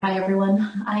Hi,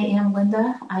 everyone. I am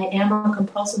Linda. I am a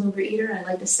compulsive overeater. I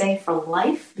like to say for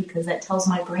life because that tells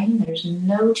my brain there's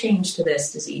no change to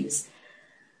this disease.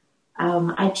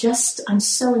 I'm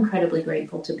so incredibly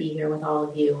grateful to be here with all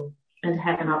of you and to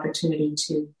have an opportunity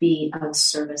to be of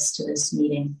service to this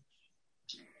meeting.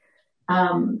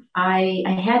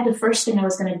 I had the first thing I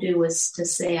was going to do was to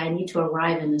say I need to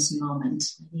arrive in this moment.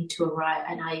 I need to arrive,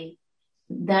 and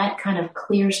that kind of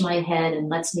clears my head and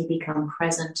lets me become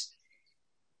present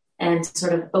and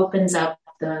sort of opens up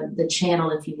the channel,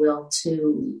 if you will,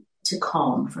 to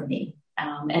calm for me.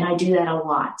 And I do that a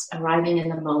lot, arriving in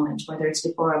the moment, whether it's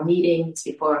before a meeting, it's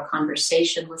before a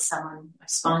conversation with someone, a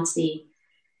sponsee.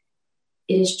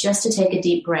 It is just to take a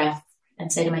deep breath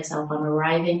and say to myself, I'm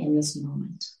arriving in this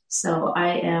moment. So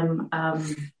I am,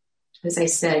 as I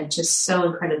said, just so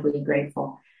incredibly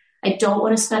grateful. I don't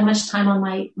want to spend much time on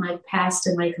my past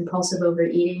and my compulsive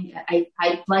overeating.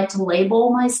 I like to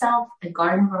label myself a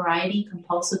garden variety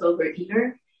compulsive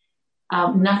overeater.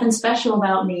 Nothing special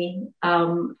about me.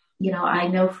 I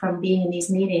know from being in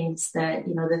these meetings that,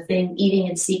 the thing eating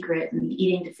in secret and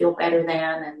eating to feel better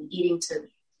than and eating to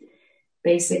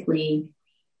basically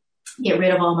get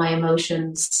rid of all my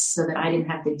emotions so that I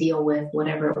didn't have to deal with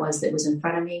whatever it was that was in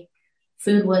front of me.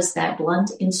 Food was that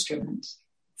blunt instrument.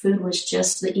 Food was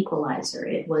just the equalizer.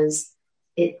 It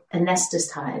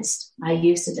anesthetized. I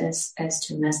used it as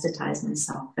to anesthetize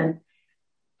myself. And,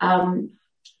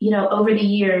 over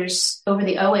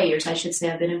the OA years, I should say,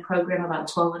 I've been in program about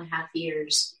 12 and a half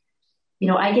years.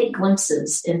 I get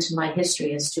glimpses into my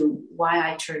history as to why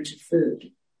I turned to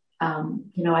food.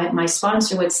 My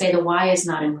sponsor would say the why is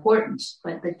not important,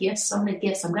 but some of the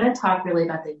gifts, I'm going to talk really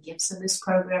about the gifts of this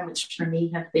program, which for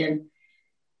me have been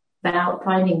about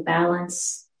finding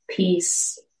balance,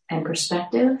 peace, and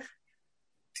perspective.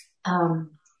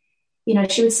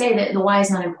 She would say that the why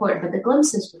is not important, but the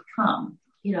glimpses would come.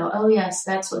 Oh yes,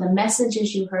 that's what the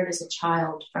messages you heard as a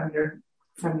child from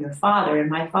your father, and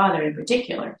my father in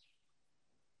particular.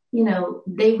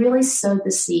 They really sowed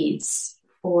the seeds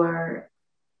for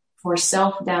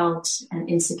self-doubt and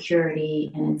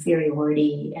insecurity and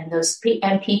inferiority and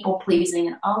and people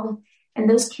pleasing and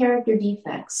those character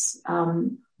defects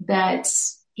that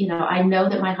I know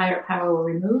that my higher power will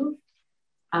remove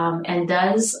and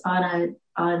does on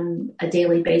a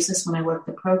daily basis when I work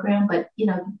the program. But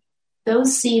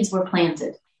those seeds were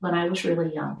planted when I was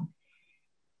really young.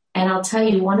 And I'll tell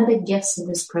you, one of the gifts of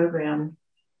this program,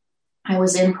 I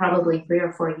was in probably 3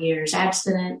 or 4 years,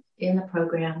 abstinent in the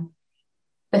program.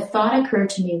 The thought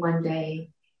occurred to me one day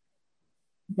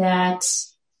that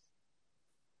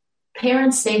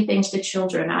parents say things to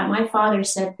children. My father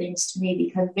said things to me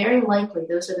because very likely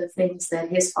those are the things that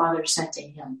his father said to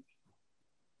him.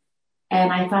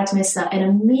 And I thought to myself, and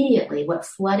immediately what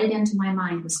flooded into my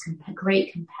mind was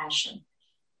great compassion.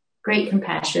 Great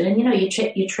compassion. And,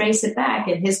 you trace it back.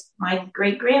 And my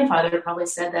great-grandfather probably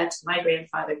said that to my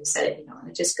grandfather who said it, and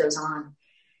it just goes on.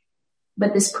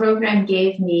 But this program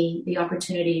gave me the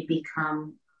opportunity to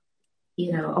become,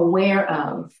 aware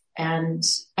of and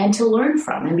to learn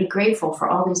from and be grateful for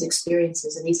all these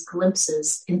experiences and these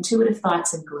glimpses, intuitive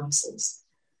thoughts and glimpses.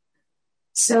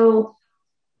 So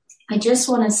I just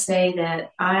want to say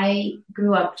that I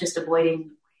grew up just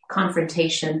avoiding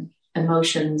confrontation,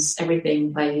 emotions,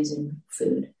 everything by using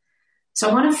food. So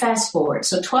I want to fast forward.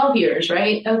 So 12 years,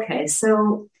 right? Okay.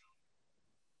 So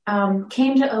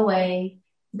came to OA,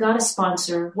 got a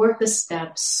sponsor, worked the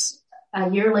steps. A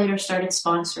year later, started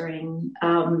sponsoring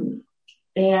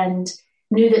and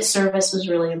knew that service was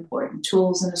really important.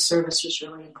 Tools in the service was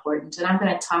really important. And I'm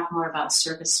going to talk more about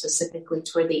service specifically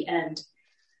toward the end.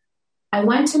 I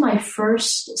went to my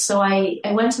first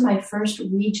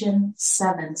Region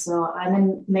 7. So I'm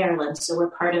in Maryland. So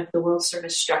we're part of the World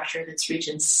Service structure that's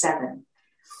Region 7.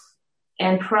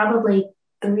 And probably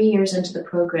 3 years into the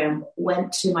program,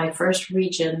 went to my first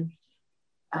region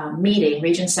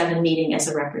Region 7 meeting as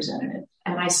a representative.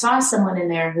 And I saw someone in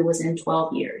there who was in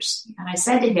 12 years. And I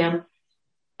said to him,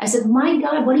 my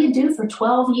God, what do you do for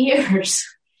 12 years?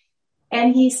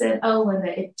 And he said, oh,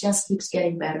 Linda, it just keeps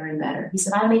getting better and better. He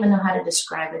said, I don't even know how to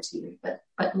describe it to you, but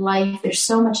life, there's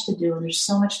so much to do and there's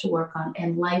so much to work on,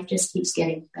 and life just keeps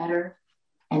getting better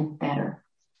and better.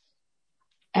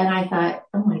 And I thought,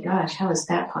 oh my gosh, how is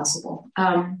that possible?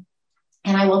 And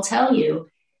I will tell you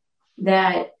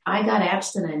that I got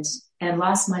abstinent and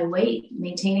lost my weight,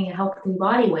 maintaining a healthy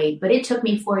body weight, but it took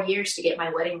me 4 years to get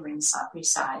my wedding ring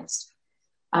resized.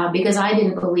 Because I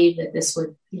didn't believe that this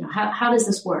would, how does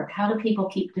this work? How do people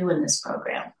keep doing this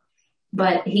program?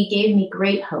 But he gave me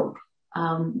great hope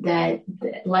that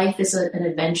life is an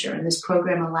adventure, and this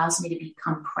program allows me to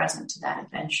become present to that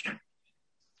adventure.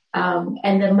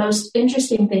 And the most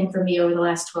interesting thing for me over the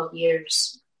last 12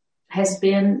 years has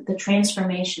been the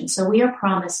transformation. So we are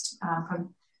promised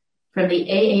from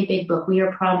the AA Big Book, we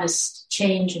are promised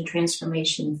change and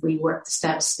transformation if we work the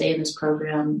steps, stay in this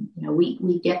program. You know,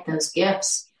 we get those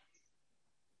gifts.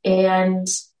 And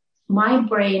my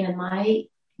brain and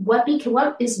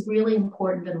what is really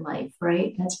important in life,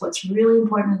 right? That's what's really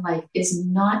important in life is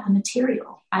not the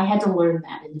material. I had to learn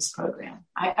that in this program.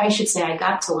 I should say I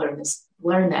got to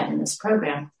learn that in this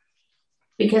program,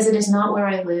 because it is not where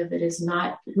I live. It is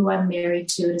not who I'm married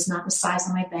to. It is not the size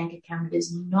of my bank account. It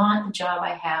is not the job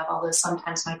I have, although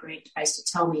sometimes my brain tries to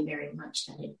tell me very much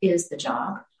that it is the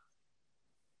job.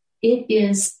 It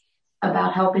is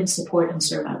about helping support and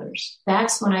serve others.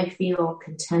 That's when I feel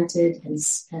contented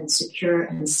and secure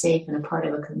and safe and a part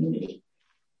of a community.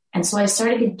 And so I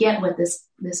started to get what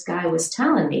this guy was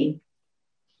telling me,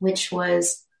 which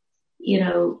was, you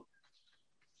know,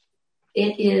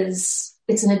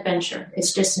 it's an adventure.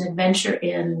 It's just an adventure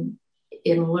in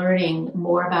learning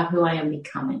more about who I am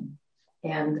becoming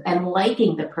and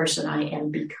liking the person I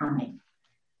am becoming.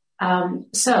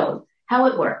 So how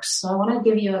it works. So I want to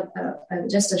give you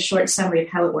just a short summary of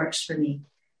how it works for me.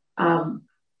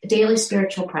 Daily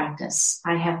spiritual practice.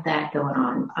 I have that going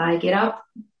on. I get up.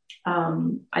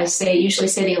 I usually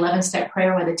say the 11-step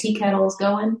prayer while the tea kettle is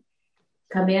going.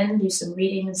 Come in, do some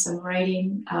reading and some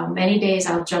writing. Many days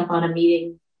I'll jump on a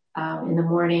meeting in the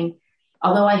morning.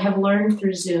 Although I have learned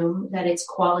through Zoom that it's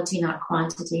quality, not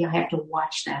quantity. I have to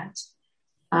watch that.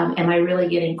 Am I really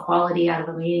getting quality out of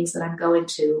the meetings that I'm going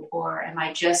to? Or am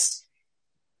I just,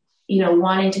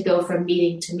 wanting to go from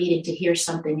meeting to hear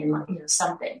something and,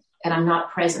 something, and I'm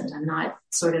not present. I'm not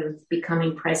sort of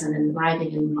becoming present and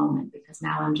arriving in the moment, because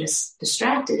now I'm just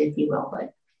distracted, if you will,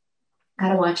 but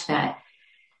gotta watch that.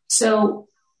 So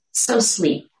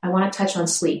sleep. I want to touch on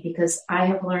sleep, because I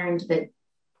have learned that,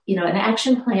 an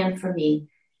action plan for me,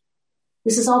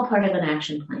 this is all part of an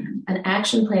action plan. An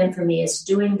action plan for me is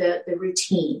doing the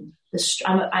routine.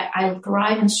 I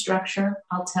thrive in structure,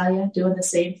 I'll tell you, doing the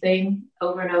same thing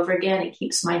over and over again. It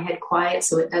keeps my head quiet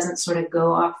so it doesn't sort of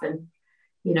go off and,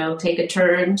 take a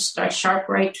turn, start sharp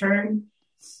right turn.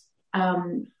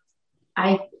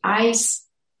 I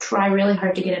try really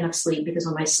hard to get enough sleep, because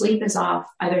when my sleep is off,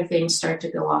 other things start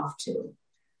to go off too.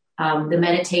 The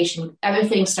meditation, other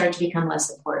things start to become less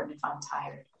important if I'm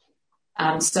tired.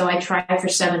 So I try for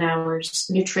 7 hours.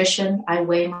 Nutrition, I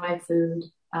weigh my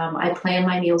food. I plan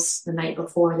my meals the night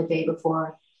before, the day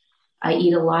before. I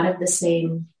eat a lot of the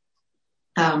same,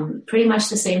 pretty much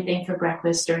the same thing for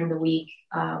breakfast during the week,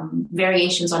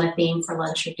 variations on a theme for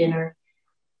lunch or dinner.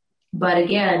 But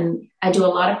again, I do a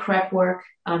lot of prep work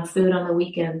on food on the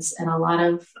weekends, and a lot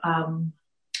of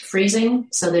freezing,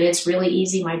 so that it's really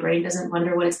easy. My brain doesn't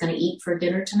wonder what it's going to eat for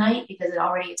dinner tonight, because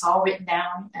it's all written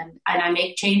down, and I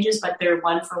make changes, but they're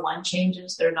 1-for-1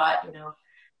 changes. They're not,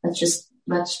 let's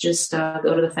just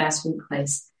go to the fast food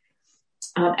place.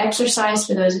 Exercise,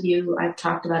 for those of you, I've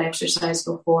talked about exercise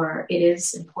before. It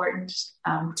is important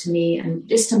to me, and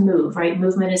just to move, right?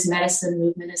 Movement is medicine.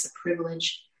 Movement is a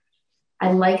privilege.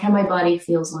 I like how my body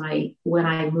feels when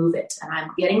I move it, and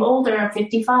I'm getting older. I'm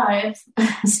 55,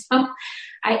 so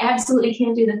I absolutely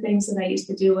can't do the things that I used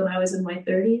to do when I was in my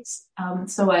 30s.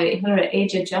 So I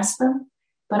age adjust them,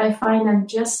 but I find them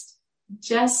just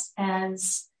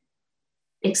as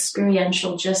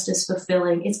experiential, just as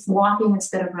fulfilling. It's walking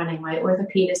instead of running. My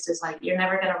orthopedist is like, "You're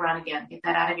never going to run again. Get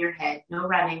that out of your head. No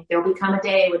running. There'll become a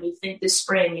day when you think this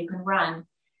spring you can run.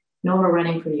 No more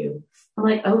running for you." I'm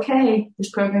like, okay, this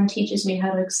program teaches me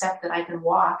how to accept that I can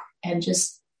walk and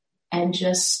just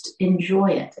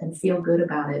enjoy it and feel good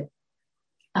about it.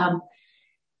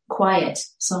 Quiet.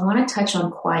 So I want to touch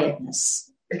on quietness,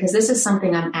 because this is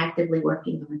something I'm actively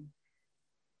working on.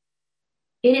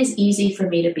 It is easy for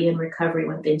me to be in recovery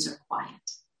when things are quiet.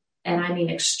 And I mean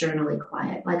externally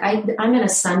quiet. Like I'm in a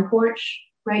sun porch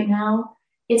right now.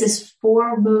 It's just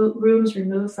 4 rooms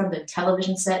removed from the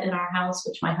television set in our house,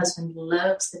 which my husband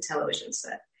loves the television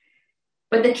set.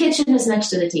 But the kitchen is next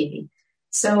to the TV.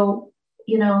 So,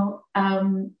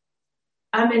 I'm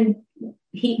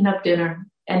heating up dinner,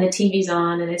 and the TV's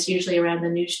on, and it's usually around the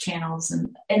news channels.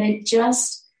 And it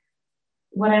just,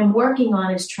 what I'm working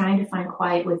on is trying to find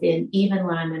quiet within, even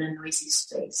when I'm in a noisy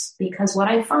space. Because what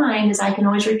I find is I can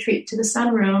always retreat to the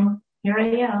sunroom. Here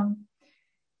I am.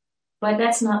 But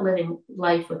that's not living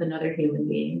life with another human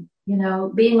being.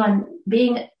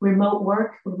 Being remote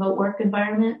work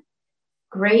environment,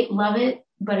 great, love it,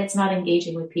 but it's not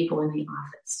engaging with people in the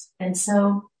office. And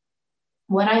so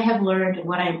what I have learned and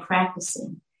what I'm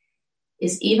practicing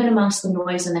is, even amongst the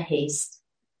noise and the haste,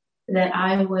 that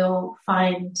I will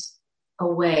find a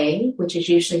way, which is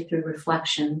usually through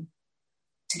reflection,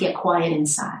 to get quiet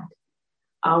inside.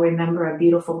 I'll remember a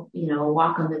beautiful,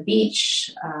 walk on the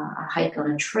beach, a hike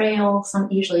on a trail,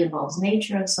 usually involves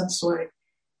nature of some sort.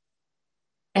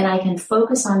 And I can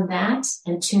focus on that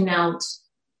and tune out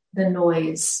the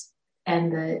noise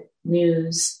and the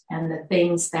news and the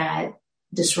things that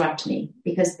disrupt me.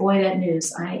 Because boy, that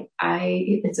news,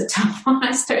 it's a tough one.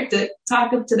 I start to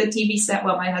talk up to the TV set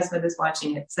while my husband is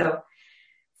watching it. So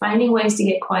finding ways to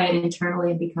get quiet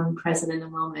internally and become present in the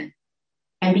moment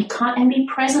and be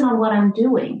present on what I'm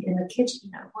doing in the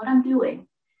kitchen, what I'm doing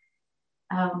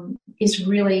is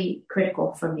really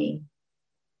critical for me.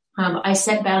 I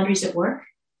set boundaries at work.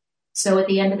 So at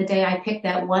the end of the day, I pick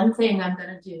that one thing I'm going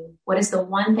to do. What is the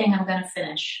one thing I'm going to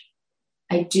finish?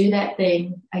 I do that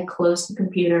thing. I close the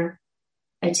computer.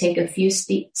 I take a few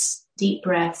deep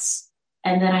breaths,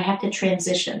 and then I have to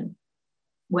transition,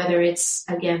 whether it's,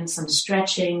 again, some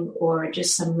stretching or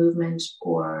just some movement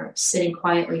or sitting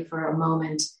quietly for a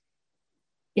moment.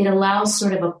 It allows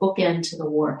sort of a bookend to the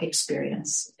work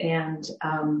experience. And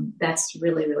that's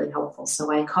really, really helpful.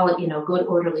 So I call it, good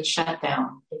orderly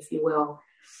shutdown, if you will.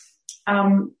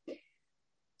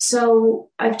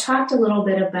 So I've talked a little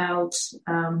bit about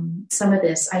some of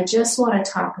this. I just want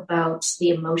to talk about the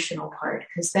emotional part,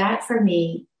 because that for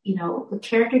me, the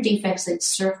character defects that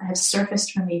have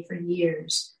surfaced for me for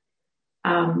years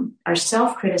are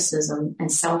self-criticism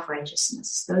and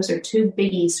self-righteousness. Those are two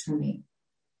biggies for me.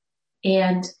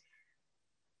 And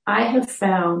I have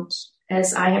found,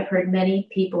 as I have heard many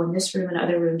people in this room and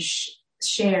other rooms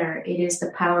share, it is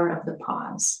the power of the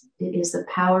pause. It is the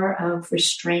power of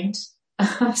restraint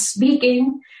of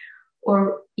speaking,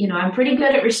 or, I'm pretty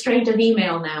good at restraint of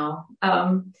email now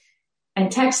and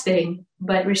texting,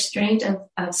 but restraint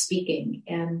of speaking.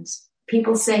 And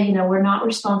people say, we're not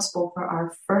responsible for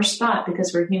our first thought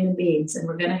because we're human beings and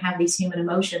we're going to have these human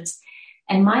emotions.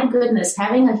 And my goodness,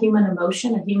 having a human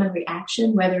emotion, a human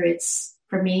reaction, whether it's,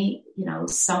 for me,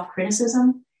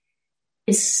 self-criticism,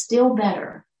 is still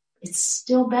better. It's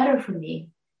still better for me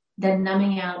than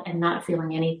numbing out and not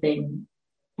feeling anything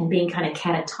and being kind of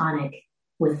catatonic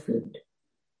with food.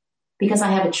 Because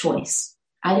I have a choice.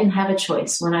 I didn't have a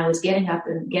choice when I was getting up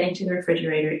and getting to the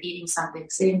refrigerator, eating something,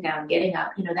 sitting down, getting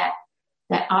up,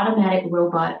 that automatic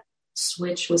robot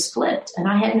switch was flipped, and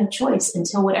I had no choice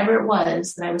until whatever it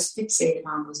was that I was fixated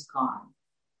on was gone.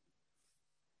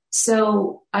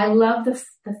 So I love the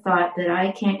thought that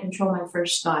I can't control my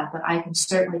first thought, but I can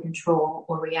certainly control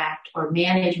or react or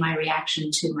manage my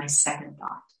reaction to my second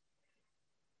thought.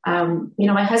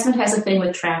 My husband has a thing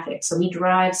with traffic. So he's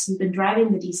been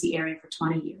driving the DC area for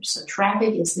 20 years. So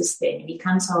traffic is his thing. And he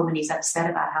comes home and he's upset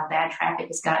about how bad traffic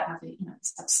has gotten.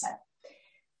 He's upset.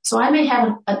 So I may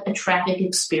have a traffic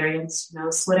experience,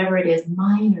 whatever it is,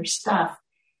 minor stuff,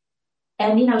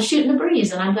 and, shooting the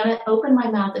breeze. And I'm going to open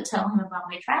my mouth to tell him about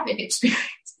my traffic experience.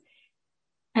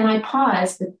 And I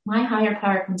pause, but my higher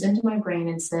power comes into my brain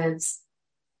and says,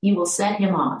 you will set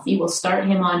him off. You will start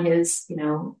him on his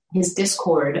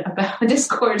discourse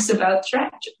about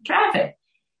traffic.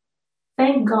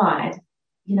 Thank God,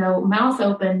 mouth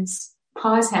opens,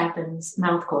 pause happens,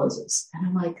 mouth closes. And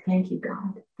I'm like, thank you,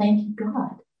 God. Thank you,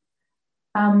 God.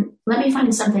 Let me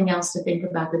find something else to think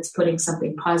about that's putting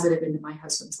something positive into my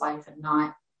husband's life and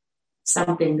not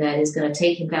something that is going to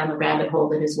take him down the rabbit hole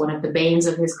that is one of the banes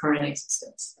of his current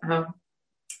existence.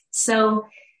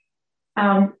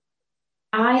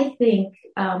 I think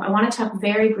I want to talk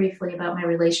very briefly about my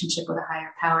relationship with a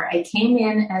higher power. I came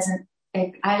in as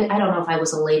I don't know if I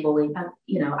was a labeling,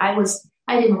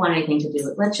 I didn't want anything to do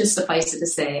with it. Let's just suffice it to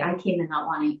say, I came in not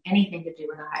wanting anything to do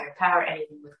with a higher power,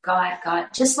 anything with God,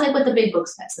 just like what the big book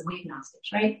says, the we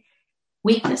agnostics, right?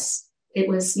 Weakness. It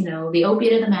was, the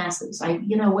opiate of the masses.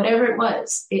 Whatever it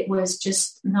was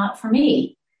just not for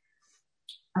me.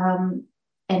 And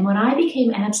when I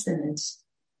became abstinent,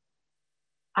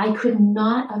 I could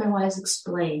not otherwise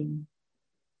explain.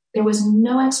 There was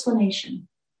no explanation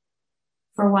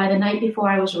for why the night before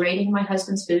I was raiding my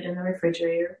husband's food in the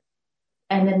refrigerator.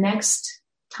 And the next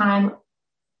time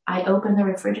I opened the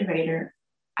refrigerator,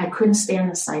 I couldn't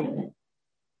stand the sight of it.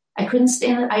 I couldn't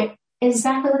stand it.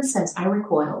 Exactly what it says. I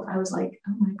recoiled. I was like,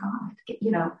 oh my God,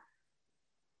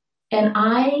 And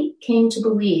I came to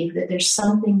believe that there's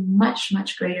something much,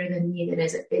 much greater than me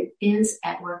it is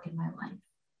at work in my life.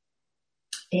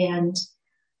 And,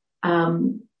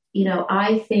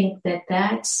 I think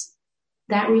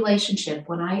that relationship,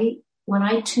 when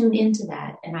I tune into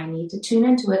that, and I need to tune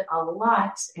into it a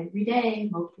lot every day,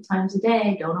 multiple times a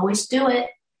day, don't always do it,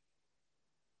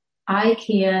 I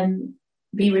can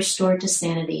be restored to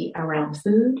sanity around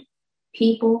food,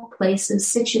 people, places,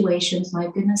 situations, my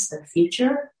goodness, the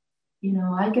future.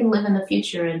 I can live in the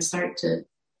future and start to,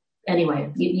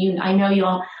 anyway, I know you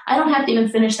all, I don't have to even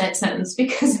finish that sentence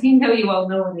because I know you all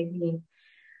know what I mean.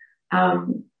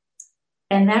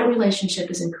 And that relationship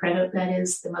is incredible. That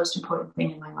is the most important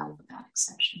thing in my life without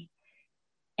exception.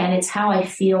 And it's how I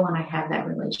feel when I have that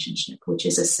relationship, which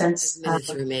is a sense of...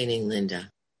 minutes remaining,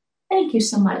 Linda. Thank you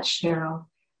so much, Cheryl.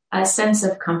 A sense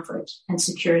of comfort and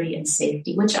security and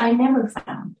safety, which I never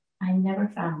found.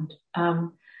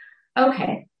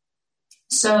 Okay.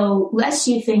 So lest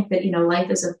you think that,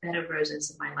 life is a bed of roses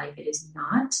in my life, it is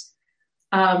not.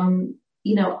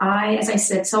 As I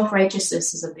said,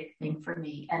 self-righteousness is a big thing for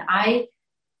me. And I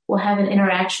will have an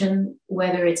interaction,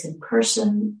 whether it's in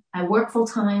person, I work full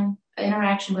time,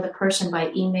 interaction with a person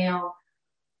by email,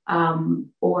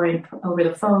 or over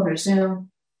the phone or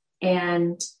Zoom.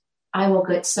 And I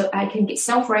can get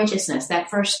self-righteousness, that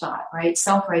first thought, right?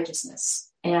 Self-righteousness.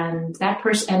 And that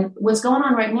person, and what's going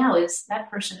on right now is that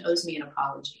person owes me an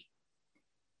apology.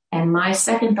 And my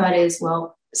second thought is,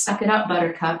 well, suck it up,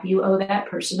 buttercup. You owe that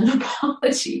person an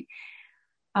apology.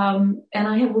 And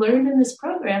I have learned in this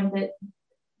program that,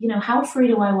 how free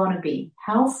do I want to be?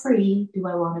 How free do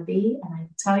I want to be? And I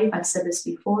tell you, I've said this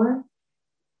before,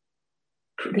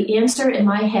 the answer in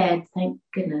my head, thank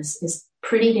goodness, is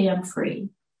pretty damn free.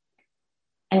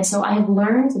 And so I have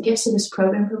learned the gifts of this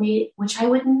program for me, which I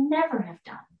would never have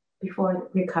done before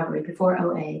recovery, before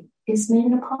OA, is made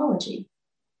an apology.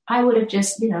 I would have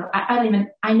just, I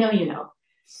know.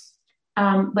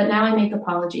 But now I make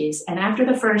apologies. And after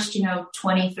the first,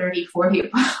 20, 30, 40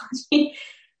 apology,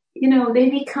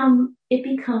 it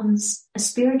becomes a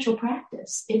spiritual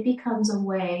practice. It becomes a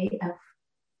way of,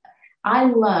 I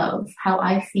love how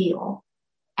I feel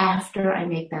after I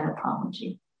make that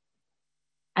apology.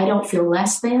 I don't feel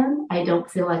less than. I don't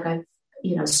feel like I've,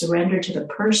 surrendered to the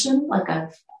person. Like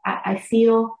I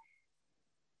feel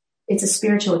it's a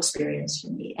spiritual experience for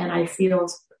me. And I feel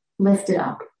lifted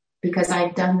up because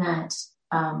I've done that,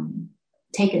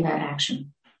 taken that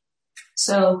action.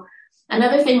 So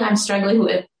another thing I'm struggling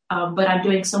with, but I'm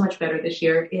doing so much better this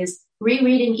year, is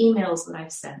rereading emails that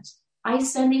I've sent. I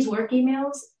send these work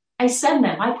emails. I send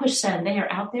them. I push send. They are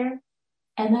out there.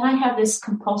 And then I have this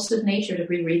compulsive nature to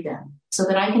reread them so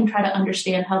that I can try to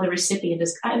understand how the recipient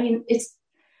is.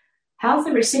 How's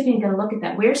the recipient going to look at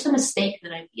that? Where's the mistake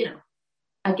that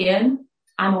again,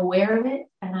 I'm aware of it.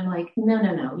 And I'm like,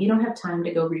 no. You don't have time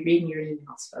to go rereading your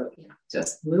emails, folks.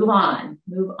 Just move on.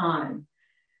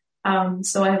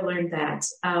 So I have learned that.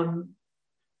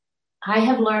 I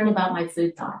have learned about my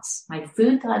food thoughts. My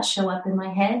food thoughts show up in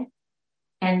my head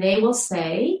and they will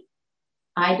say,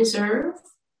 I deserve,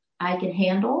 I can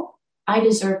handle, I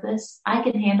deserve this, I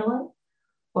can handle it,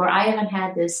 or I haven't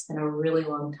had this in a really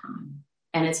long time.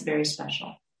 And it's very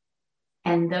special.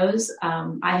 And those,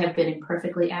 I have been in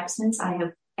perfectly abstinence.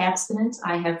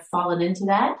 I have fallen into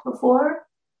that before.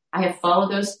 I have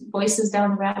followed those voices down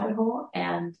the rabbit hole,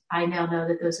 and I now know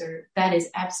that that is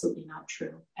absolutely not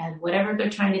true. And whatever they're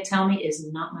trying to tell me is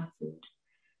not my food.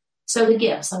 So the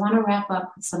gifts, I want to wrap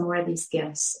up with some more of these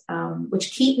gifts,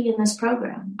 which keep me in this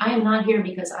program. I am not here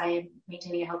because I am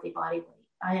maintaining a healthy body weight.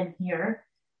 I am here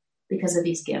because of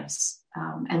these gifts.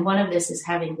 And one of this is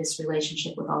having this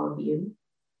relationship with all of you.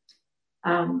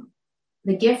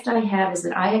 The gift I have is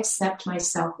that I accept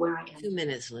myself where I am. 2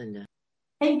 minutes, Linda.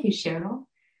 Thank you, Cheryl.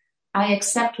 I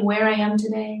accept where I am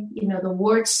today. The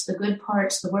warts, the good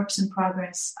parts, the works in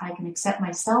progress. I can accept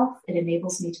myself. It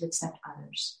enables me to accept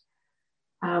others.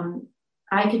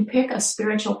 I can pick a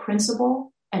spiritual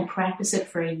principle and practice it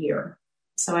for a year.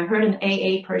 So I heard an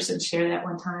AA person share that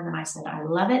one time, and I said, I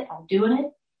love it. I'm doing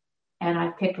it. And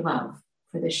I've picked love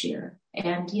for this year.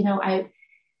 And,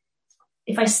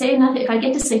 if I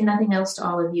get to say nothing else to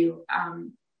all of you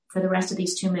for the rest of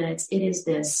these 2 minutes, it is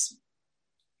this.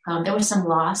 There was some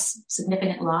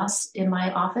significant loss in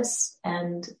my office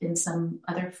and in some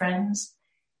other friends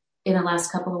in the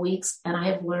last couple of weeks. And I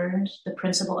have learned the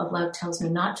principle of love tells me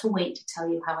not to wait to tell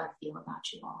you how I feel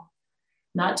about you all.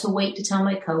 Not to wait to tell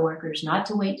my coworkers, not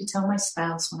to wait to tell my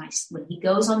spouse when he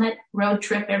goes on that road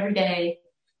trip every day,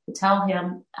 to tell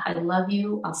him, I love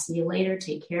you. I'll see you later.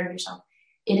 Take care of yourself.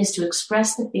 It is to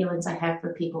express the feelings I have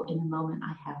for people in the moment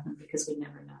I have them, because we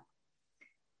never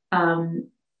know.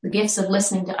 The gifts of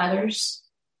listening to others,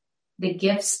 the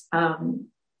gifts of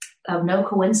no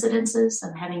coincidences,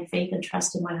 of having faith and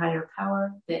trust in my higher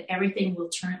power, that everything will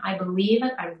turn. I believe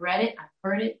it. I've read it. I've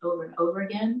heard it over and over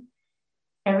again.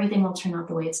 Everything will turn out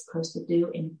the way it's supposed to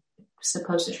do and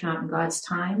supposed to turn out in God's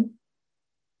time.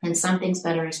 And something's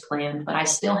better is planned, but I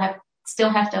still have to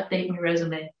update my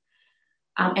resume.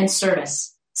 And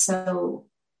service. So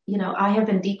I have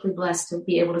been deeply blessed to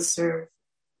be able to serve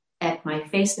at my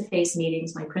face-to-face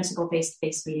meetings, my principal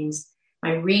face-to-face meetings,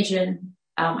 my region,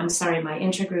 my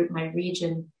intergroup, my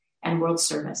region, and world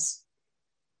service.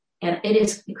 And it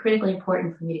is critically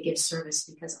important for me to give service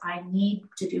because I need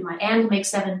to do and make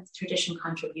 7th tradition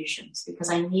contributions because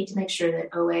I need to make sure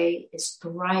that OA is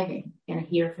thriving and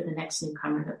here for the next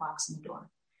newcomer that walks in the door.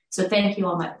 So thank you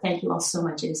all so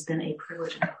much. It has been a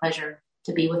privilege and a pleasure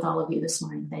to be with all of you this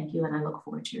morning. Thank you. And I look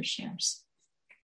forward to your shares.